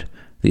Brotherhood,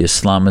 the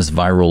Islamist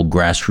viral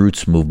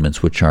grassroots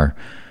movements, which are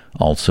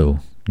also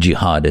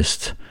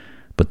jihadist,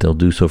 but they'll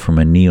do so from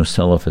a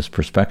neo-Salafist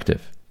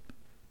perspective.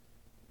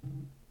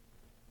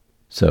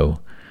 So,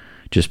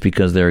 just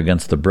because they're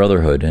against the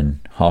Brotherhood, and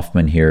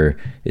Hoffman here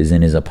is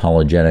in his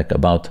apologetic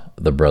about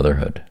the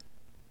Brotherhood.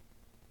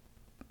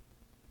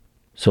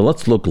 So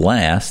let's look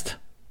last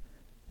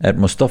at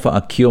Mustafa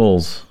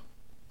Akyol's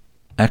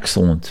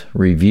excellent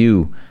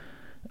review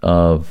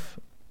of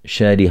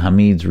Shadi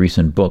Hamid's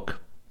recent book.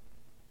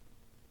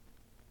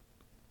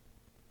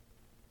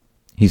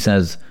 He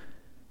says,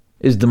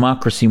 "Is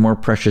democracy more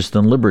precious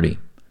than liberty?"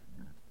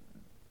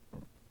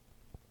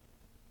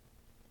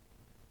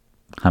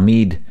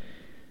 Hamid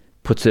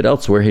puts it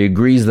elsewhere. He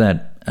agrees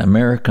that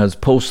America's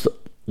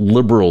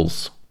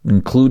post-liberals,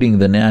 including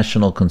the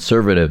national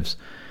conservatives,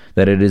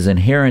 that it is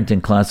inherent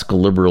in classical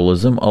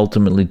liberalism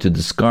ultimately to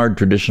discard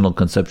traditional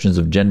conceptions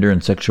of gender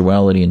and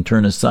sexuality and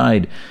turn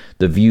aside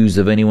the views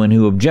of anyone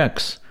who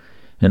objects.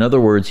 In other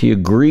words, he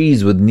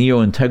agrees with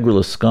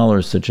neo-integralist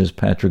scholars such as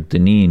Patrick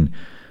Deneen,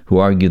 who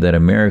argue that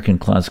American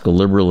classical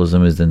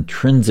liberalism is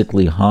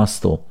intrinsically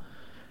hostile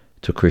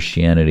to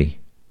Christianity,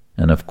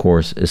 and of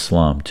course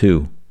Islam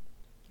too.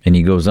 And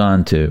he goes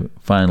on to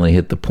finally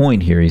hit the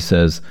point here. He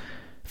says,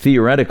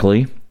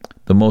 theoretically,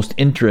 the most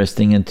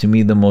interesting and to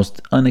me the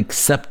most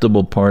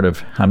unacceptable part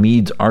of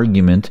Hamid's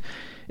argument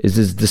is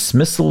his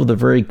dismissal of the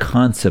very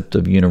concept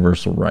of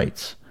universal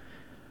rights.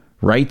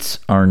 Rights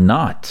are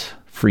not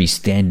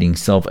freestanding,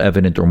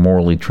 self-evident, or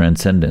morally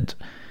transcendent.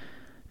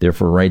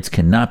 Therefore, rights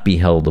cannot be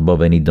held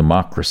above any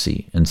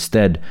democracy.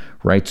 Instead,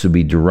 rights would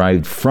be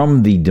derived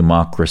from the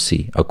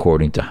democracy,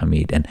 according to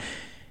Hamid. And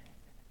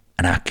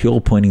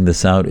Akyol pointing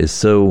this out is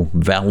so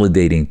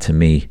validating to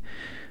me,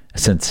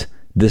 since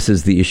this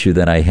is the issue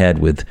that I had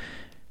with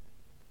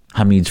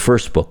Hamid's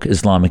first book,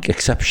 Islamic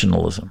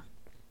Exceptionalism.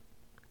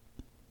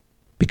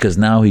 Because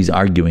now he's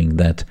arguing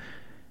that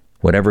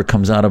whatever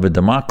comes out of a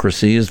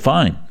democracy is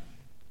fine.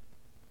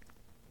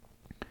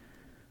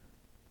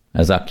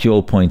 As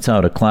Akyol points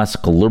out, a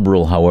classical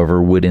liberal, however,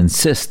 would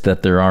insist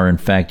that there are in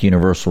fact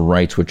universal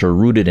rights which are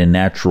rooted in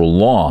natural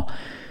law.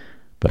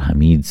 But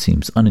Hamid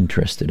seems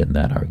uninterested in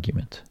that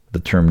argument. The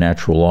term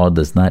natural law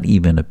does not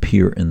even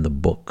appear in the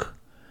book.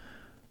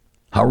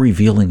 How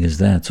revealing is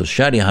that? So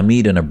Shadi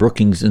Hamid, in a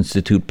Brookings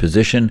Institute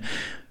position,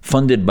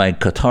 funded by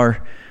Qatar,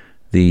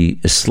 the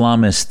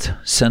Islamist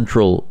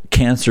central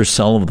cancer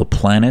cell of the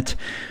planet,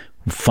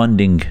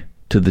 funding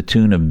to the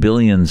tune of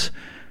billions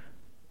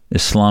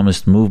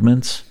Islamist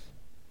movements,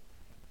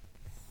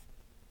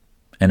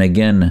 and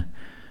again,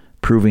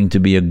 proving to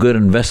be a good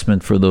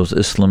investment for those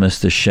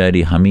Islamists is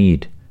Shadi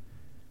Hamid.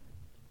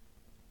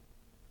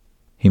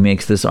 He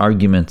makes this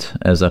argument,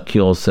 as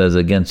Akyol says,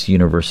 against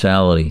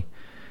universality.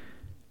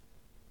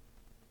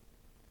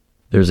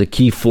 There's a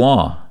key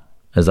flaw,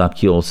 as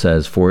Akyol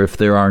says, for if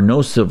there are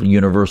no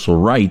universal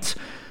rights,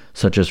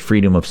 such as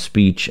freedom of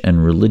speech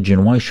and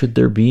religion, why should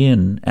there be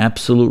an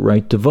absolute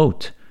right to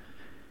vote?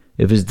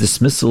 If his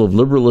dismissal of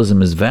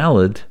liberalism is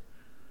valid,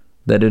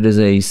 that it is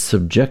a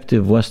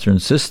subjective Western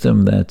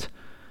system that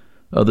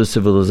other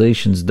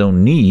civilizations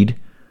don't need,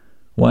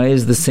 why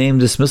is the same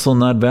dismissal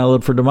not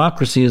valid for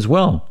democracy as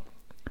well?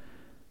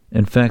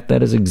 In fact,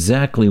 that is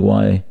exactly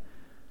what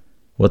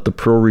the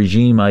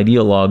pro-regime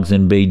ideologues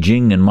in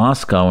Beijing and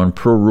Moscow and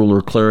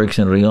pro-ruler clerics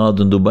in Riyadh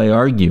and Dubai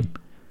argue.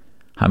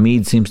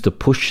 Hamid seems to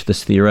push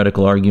this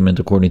theoretical argument,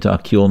 according to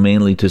Akyol,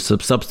 mainly to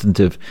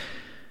substantiate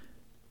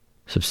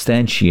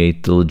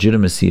the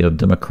legitimacy of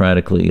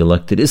democratically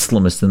elected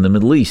Islamists in the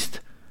Middle East.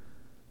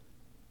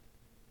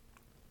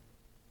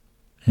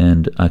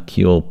 And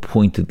Akyol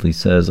pointedly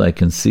says, I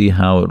can see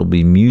how it will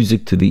be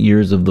music to the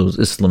ears of those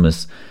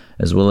Islamists,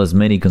 as well as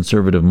many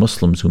conservative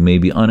Muslims who may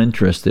be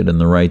uninterested in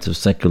the rights of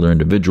secular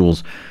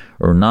individuals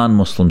or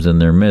non-Muslims in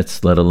their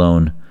midst, let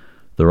alone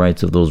the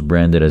rights of those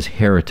branded as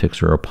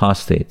heretics or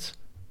apostates.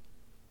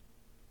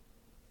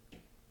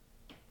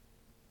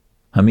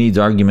 Hamid's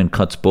argument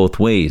cuts both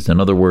ways. In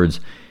other words,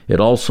 it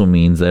also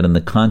means that in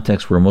the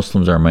context where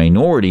Muslims are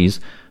minorities,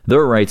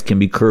 their rights can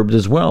be curbed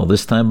as well,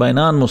 this time by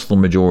non-Muslim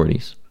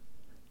majorities.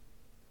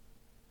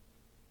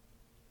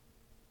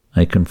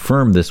 I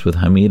confirmed this with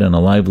Hamid on a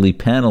lively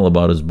panel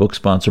about his book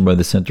sponsored by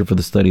the Center for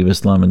the Study of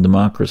Islam and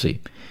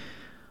Democracy.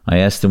 I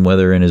asked him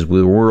whether in his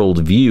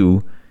world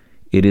view,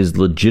 it is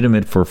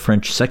legitimate for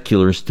French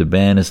secularists to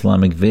ban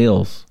Islamic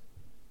veils.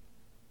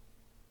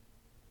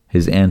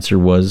 His answer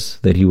was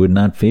that he would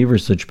not favor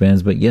such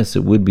bans, but yes,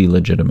 it would be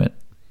legitimate.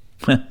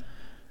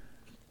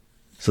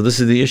 So this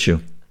is the issue.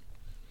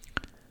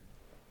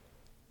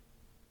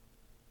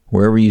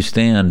 Wherever you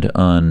stand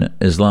on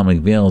Islamic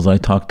veils, I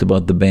talked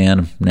about the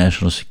ban,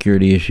 national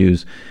security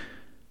issues.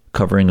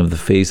 Covering of the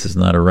face is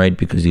not a right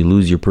because you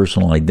lose your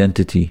personal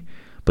identity.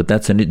 But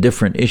that's a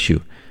different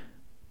issue.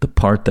 The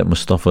part that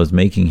Mustafa is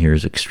making here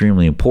is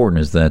extremely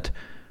important, is that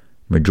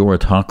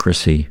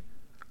majoritocracy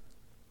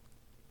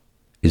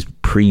is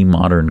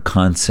pre-modern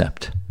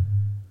concept.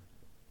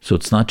 So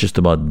it's not just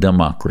about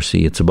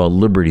democracy, it's about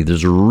liberty.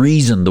 There's a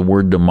reason the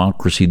word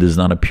democracy does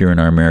not appear in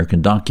our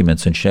American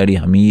documents, and Shadi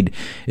Hamid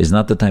is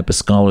not the type of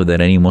scholar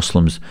that any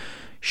Muslims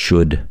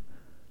should,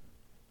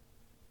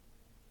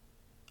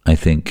 I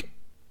think,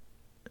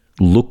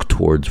 look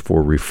towards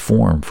for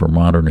reform, for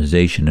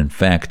modernization. In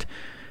fact,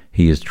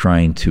 he is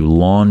trying to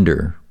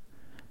launder,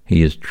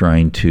 he is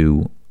trying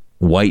to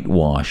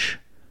whitewash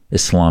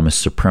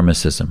Islamist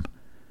supremacism.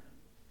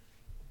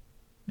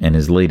 And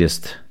his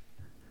latest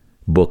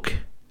book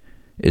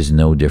is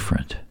no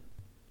different.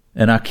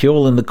 And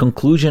Akyol, in the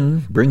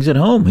conclusion, brings it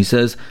home. He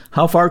says,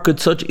 how far could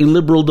such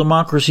illiberal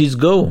democracies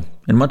go?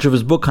 In much of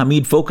his book,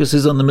 Hamid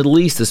focuses on the Middle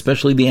East,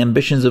 especially the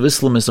ambitions of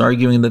Islamists,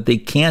 arguing that they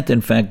can't,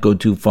 in fact, go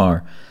too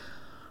far.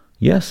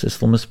 Yes,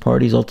 Islamist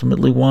parties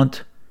ultimately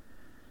want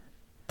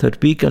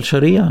tatbiq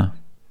al-Sharia,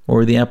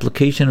 or the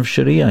application of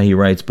Sharia, he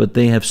writes, but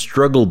they have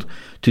struggled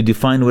to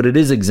define what it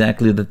is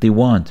exactly that they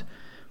want.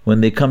 When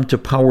they come to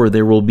power,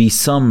 there will be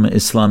some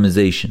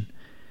Islamization.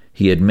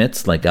 He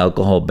admits, like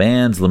alcohol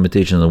bans,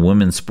 limitations on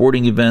women's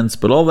sporting events,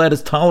 but all that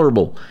is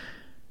tolerable,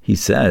 he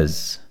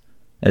says,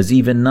 as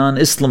even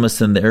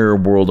non-Islamists in the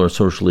Arab world are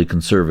socially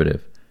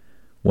conservative.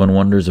 One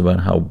wonders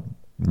about how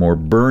more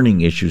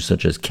burning issues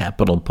such as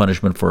capital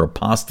punishment for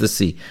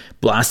apostasy,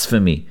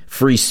 blasphemy,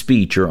 free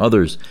speech, or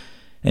others,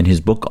 and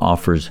his book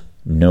offers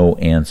no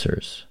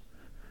answers.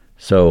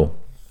 So,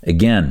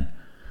 again,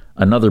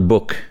 another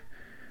book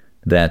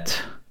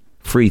that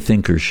free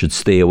thinkers should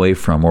stay away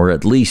from, or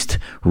at least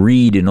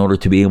read in order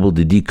to be able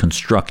to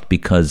deconstruct,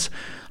 because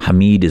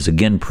Hamid is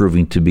again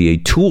proving to be a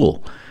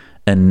tool,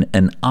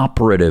 an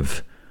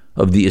operative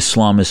of the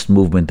Islamist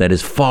movement that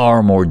is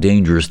far more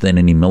dangerous than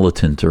any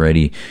militant or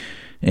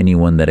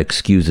anyone that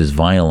excuses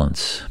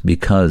violence,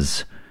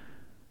 because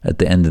at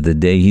the end of the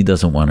day, he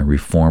doesn't want to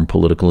reform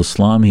political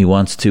Islam. He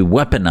wants to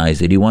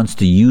weaponize it. He wants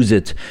to use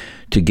it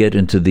to get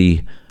into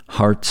the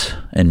hearts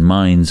and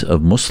minds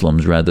of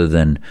Muslims rather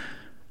than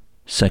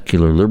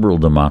secular liberal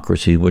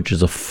democracy, which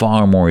is a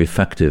far more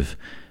effective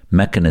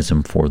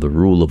mechanism for the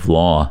rule of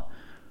law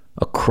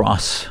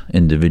across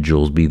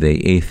individuals, be they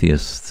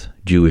atheists,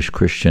 Jewish,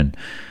 Christian,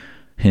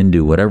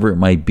 Hindu, whatever it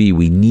might be.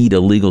 We need a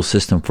legal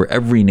system for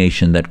every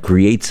nation that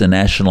creates a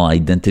national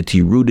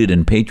identity rooted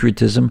in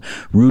patriotism,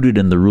 rooted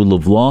in the rule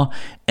of law,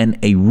 and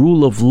a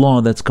rule of law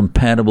that's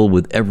compatible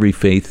with every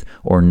faith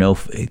or no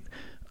faith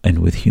and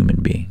with human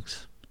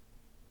beings.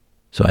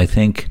 So I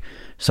think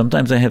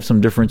sometimes I have some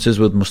differences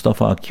with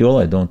Mustafa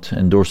Akyol. I don't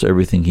endorse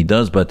everything he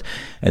does, but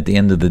at the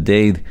end of the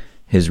day,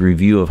 his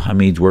review of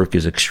Hamid's work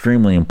is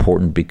extremely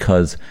important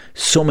because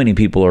so many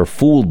people are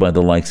fooled by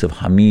the likes of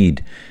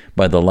Hamid,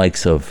 by the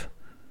likes of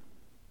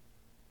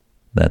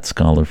that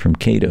scholar from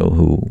Cato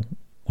who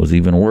was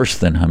even worse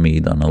than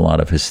Hamid on a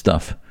lot of his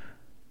stuff,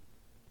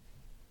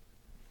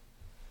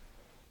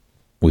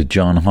 with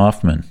John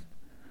Hoffman.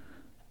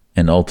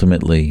 And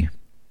ultimately,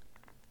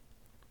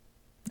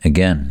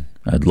 again,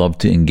 I'd love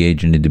to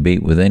engage in a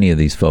debate with any of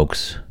these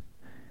folks,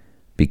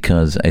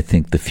 because I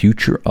think the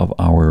future of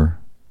our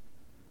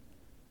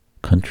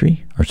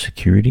country, our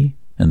security,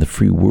 and the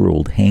free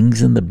world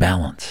hangs in the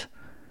balance,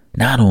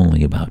 not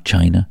only about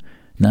China,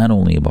 not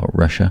only about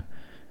Russia,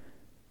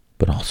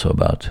 but also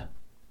about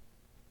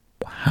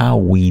how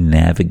we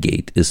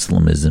navigate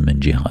Islamism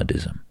and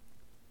jihadism.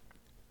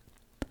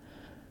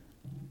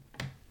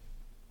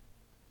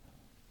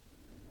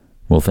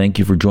 Well, thank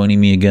you for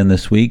joining me again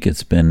this week.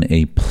 It's been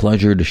a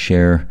pleasure to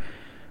share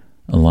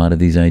a lot of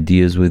these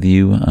ideas with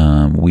you.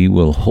 We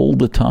will hold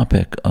the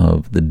topic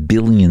of the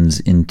billions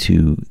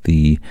into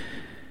the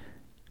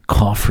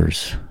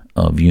coffers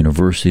of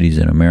universities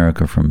in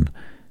America from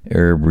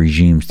Arab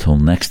regimes till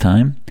next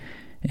time.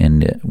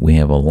 And we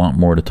have a lot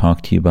more to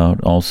talk to you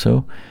about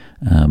also.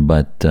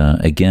 But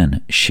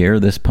again, share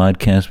this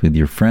podcast with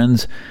your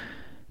friends.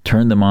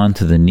 Turn them on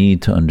to the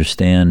need to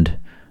understand,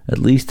 at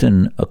least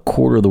in a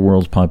quarter of the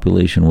world's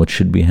population, what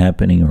should be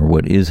happening or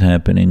what is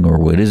happening or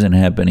what isn't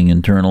happening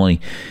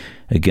internally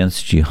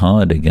against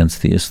jihad,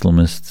 against the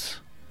Islamists.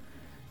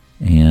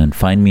 And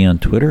find me on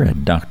Twitter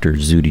at Dr.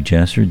 Zudi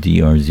Jasser,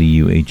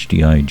 DrZuhdijasser,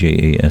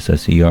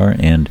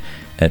 and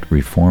at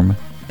Reform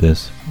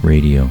This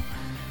Radio.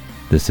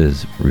 This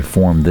is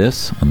Reform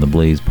This on the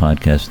Blaze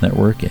Podcast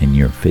Network, and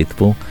your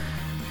faithful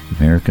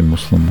American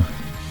Muslim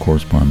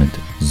correspondent,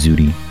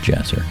 Zudi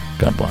Jasser.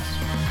 God bless.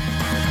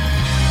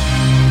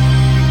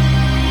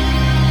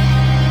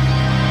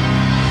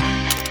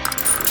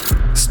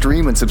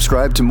 Stream and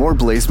subscribe to more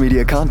Blaze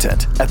Media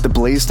content at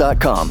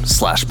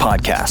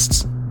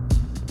theblaze.com/podcasts.